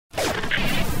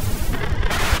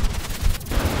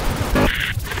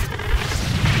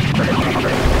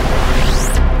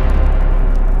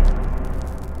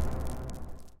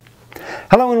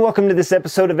Hello and welcome to this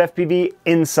episode of FPV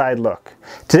Inside Look.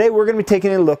 Today we're going to be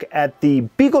taking a look at the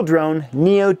Beagle Drone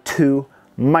Neo 2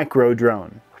 micro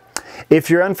drone. If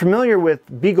you're unfamiliar with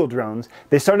Beagle drones,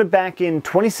 they started back in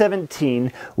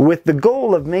 2017 with the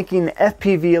goal of making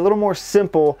FPV a little more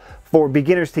simple for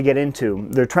beginners to get into.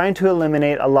 They're trying to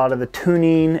eliminate a lot of the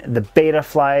tuning, the beta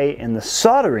fly, and the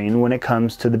soldering when it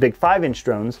comes to the big 5-inch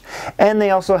drones, and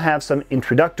they also have some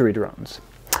introductory drones.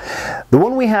 The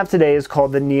one we have today is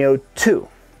called the Neo 2,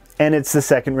 and it's the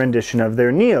second rendition of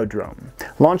their Neo drone,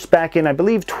 launched back in, I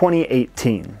believe,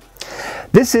 2018.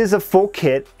 This is a full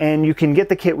kit, and you can get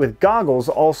the kit with goggles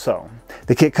also.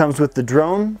 The kit comes with the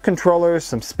drone, controller,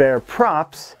 some spare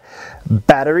props,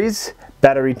 batteries,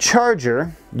 battery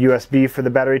charger, USB for the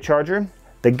battery charger,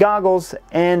 the goggles,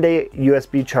 and a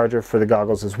USB charger for the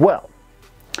goggles as well.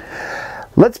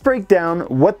 Let's break down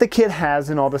what the kit has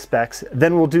and all the specs,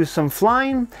 then we'll do some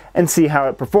flying and see how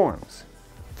it performs.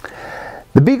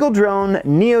 The Beagle Drone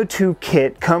Neo 2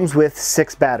 kit comes with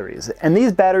 6 batteries, and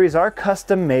these batteries are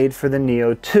custom made for the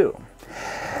Neo 2.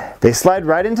 They slide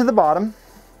right into the bottom,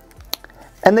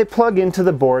 and they plug into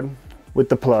the board with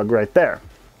the plug right there.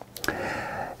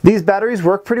 These batteries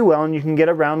work pretty well, and you can get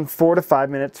around 4 to 5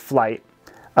 minutes flight,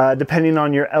 depending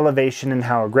on your elevation and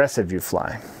how aggressive you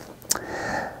fly.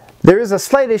 There is a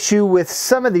slight issue with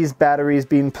some of these batteries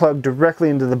being plugged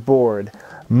directly into the board.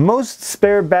 Most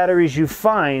spare batteries you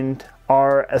find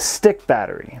are a stick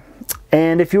battery,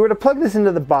 and if you were to plug this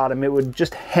into the bottom, it would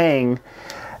just hang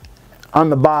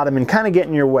on the bottom and kind of get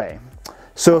in your way.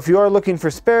 So if you are looking for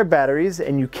spare batteries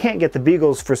and you can't get the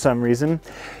Beagles for some reason,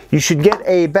 you should get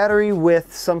a battery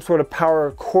with some sort of power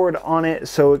cord on it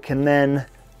so it can then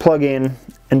plug in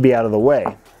and be out of the way.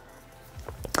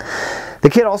 The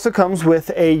kit also comes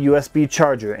with a USB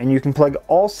charger, and you can plug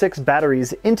all 6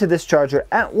 batteries into this charger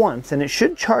at once, and it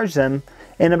should charge them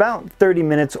in about 30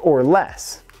 minutes or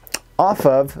less off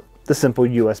of the simple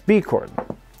USB cord.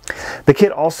 The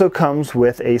kit also comes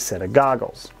with a set of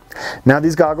goggles. Now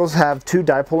these goggles have 2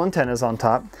 dipole antennas on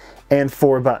top and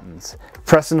 4 buttons.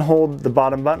 Press and hold the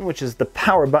bottom button, which is the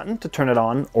power button, to turn it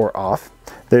on or off.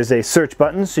 There's a search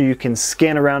button so you can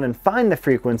scan around and find the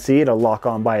frequency. It'll lock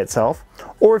on by itself.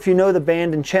 Or if you know the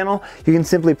band and channel, you can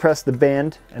simply press the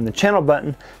band and the channel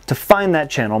button to find that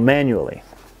channel manually.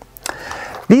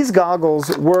 These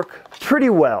goggles work pretty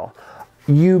well.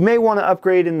 You may want to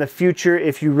upgrade in the future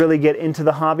if you really get into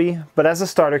the hobby, but as a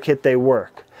starter kit they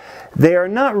work. They are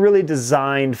not really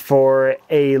designed for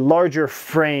a larger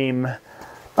frame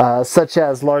such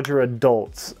as larger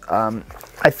adults.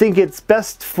 I think it's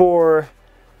best for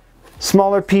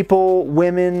smaller people,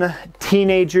 women,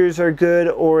 teenagers are good,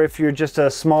 or if you're just a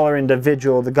smaller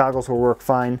individual, the goggles will work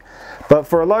fine. But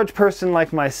for a large person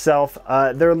like myself,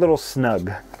 they're a little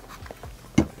snug.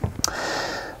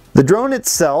 The drone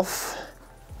itself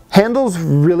handles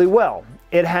really well.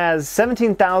 It has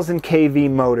 17,000 kV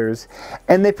motors,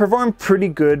 and they perform pretty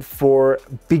good for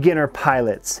beginner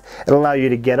pilots. It'll allow you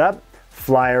to get up,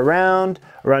 fly around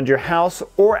your house,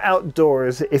 or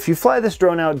outdoors. If you fly this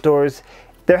drone outdoors,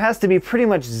 there has to be pretty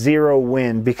much zero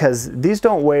wind because these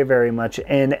don't weigh very much,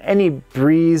 and any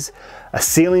breeze, a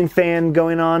ceiling fan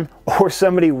going on, or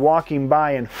somebody walking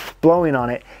by and blowing on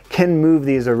it can move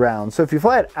these around. So if you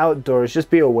fly it outdoors, just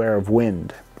be aware of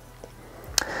wind.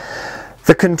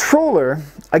 The controller,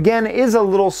 again, is a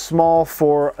little small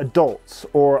for adults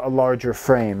or a larger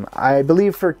frame. I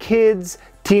believe for kids,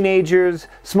 teenagers,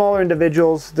 smaller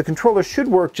individuals, the controller should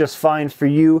work just fine for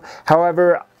you.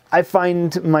 However, I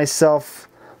find myself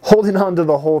holding on to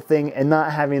the whole thing and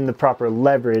not having the proper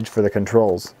leverage for the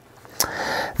controls.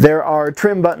 There are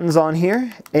trim buttons on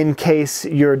here in case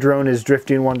your drone is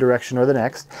drifting one direction or the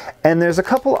next, and there's a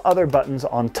couple other buttons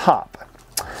on top.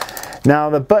 Now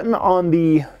the button on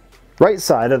the right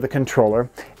side of the controller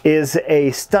is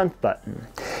a stunt button.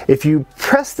 If you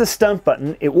press the stunt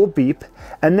button, it will beep,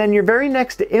 and then your very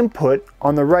next input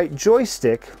on the right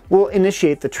joystick will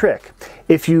initiate the trick.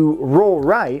 If you roll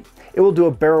right, it will do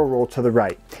a barrel roll to the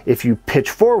right. If you pitch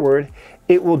forward,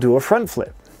 it will do a front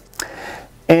flip.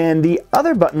 And the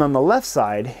other button on the left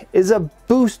side is a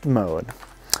boost mode.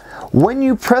 When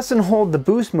you press and hold the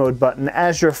boost mode button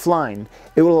as you're flying,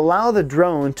 it will allow the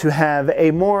drone to have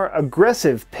a more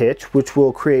aggressive pitch, which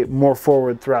will create more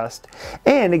forward thrust,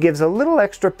 and it gives a little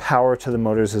extra power to the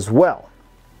motors as well.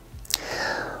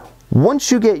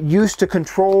 Once you get used to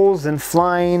controls and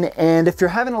flying, and if you're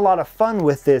having a lot of fun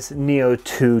with this Neo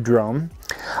 2 drone,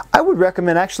 I would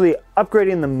recommend actually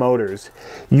upgrading the motors.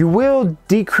 You will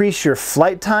decrease your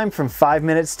flight time from 5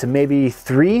 minutes to maybe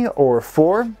 3 or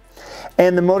 4.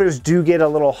 And the motors do get a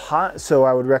little hot, so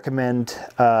I would recommend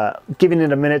giving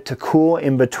it a minute to cool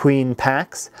in between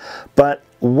packs. But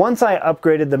once I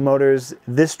upgraded the motors,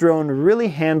 this drone really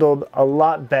handled a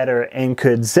lot better and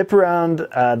could zip around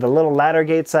the little ladder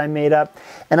gates I made up,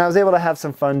 and I was able to have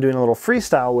some fun doing a little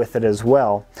freestyle with it as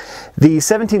well. The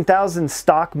 17,000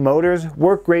 stock motors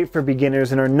work great for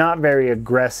beginners and are not very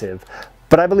aggressive.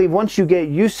 But I believe once you get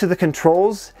used to the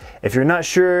controls, if you're not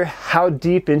sure how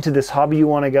deep into this hobby you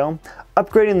want to go,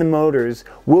 upgrading the motors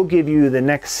will give you the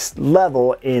next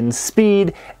level in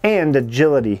speed and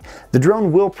agility. The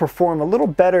drone will perform a little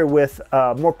better with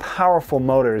more powerful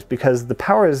motors because the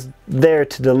power is there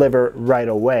to deliver right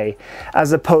away,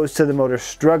 as opposed to the motor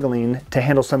struggling to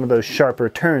handle some of those sharper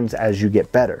turns as you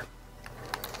get better.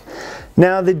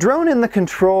 Now, the drone and the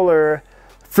controller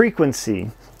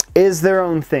frequency is their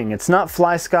own thing. It's not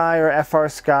FlySky or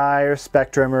FrSky or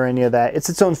Spectrum or any of that. It's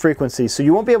its own frequency. So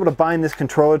you won't be able to bind this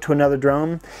controller to another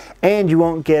drone, and you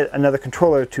won't get another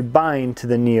controller to bind to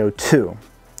the Neo 2.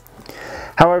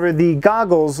 However, the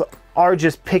goggles are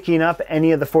just picking up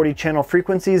any of the 40 channel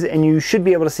frequencies, and you should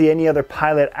be able to see any other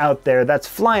pilot out there that's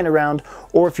flying around,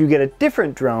 or if you get a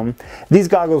different drone, these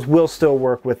goggles will still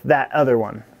work with that other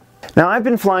one. Now, I've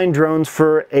been flying drones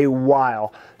for a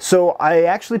while, so I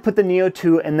actually put the Neo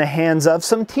 2 in the hands of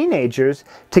some teenagers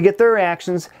to get their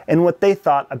reactions and what they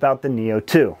thought about the Neo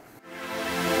 2.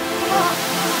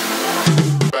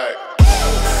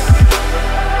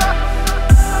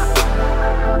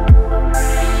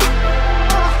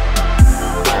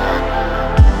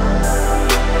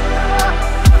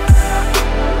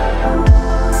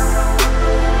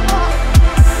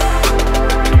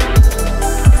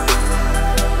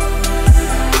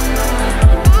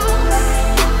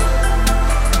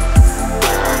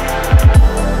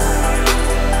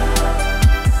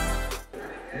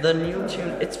 The Neo 2,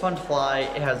 it's fun to fly,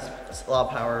 it has a lot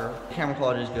of power, the camera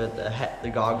quality is good, the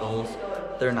goggles,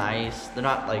 they're nice, they're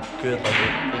not like good like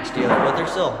a big Steelers, but they're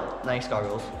still nice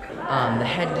goggles. The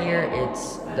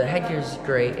headgear's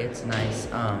great, it's nice.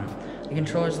 The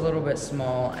controller's a little bit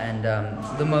small, and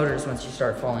the motors, once you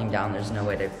start falling down, there's no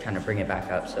way to kind of bring it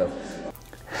back up, so.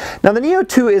 Now, the Neo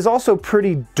 2 is also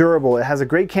pretty durable. It has a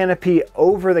great canopy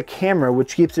over the camera,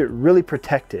 which keeps it really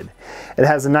protected. It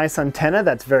has a nice antenna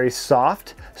that's very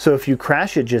soft, so if you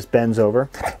crash, it just bends over.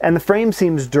 And the frame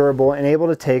seems durable and able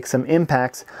to take some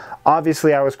impacts.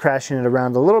 Obviously, I was crashing it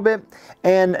around a little bit,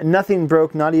 and nothing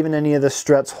broke, not even any of the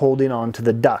struts holding on to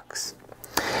the ducts.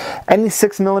 Any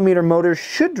 6mm motors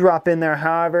should drop in there.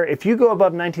 However, if you go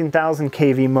above 19,000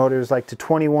 kV motors, like to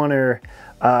 21 or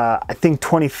I think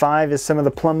 25 is some of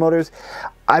the plumb motors,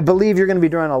 I believe you're going to be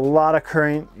drawing a lot of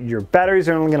current. Your batteries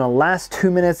are only going to last 2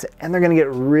 minutes, and they're going to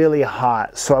get really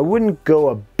hot. So I wouldn't go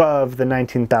above the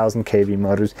 19,000 kV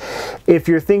motors. If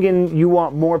you're thinking you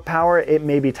want more power, it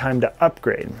may be time to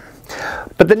upgrade.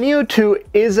 But the Neo 2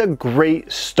 is a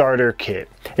great starter kit.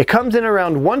 It comes in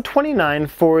around $129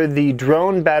 for the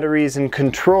drone, batteries, and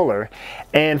controller,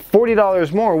 and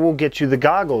 $40 more will get you the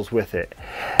goggles with it.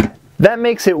 That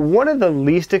makes it one of the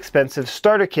least expensive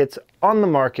starter kits on the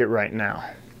market right now.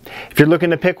 If you're looking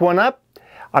to pick one up,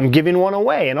 I'm giving one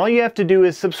away, and all you have to do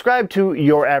is subscribe to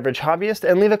Your Average Hobbyist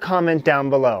and leave a comment down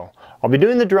below. I'll be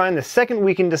doing the drawing the second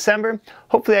week in December.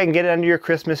 Hopefully I can get it under your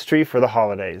Christmas tree for the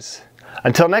holidays.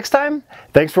 Until next time,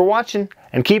 thanks for watching,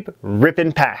 and keep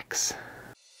ripping packs.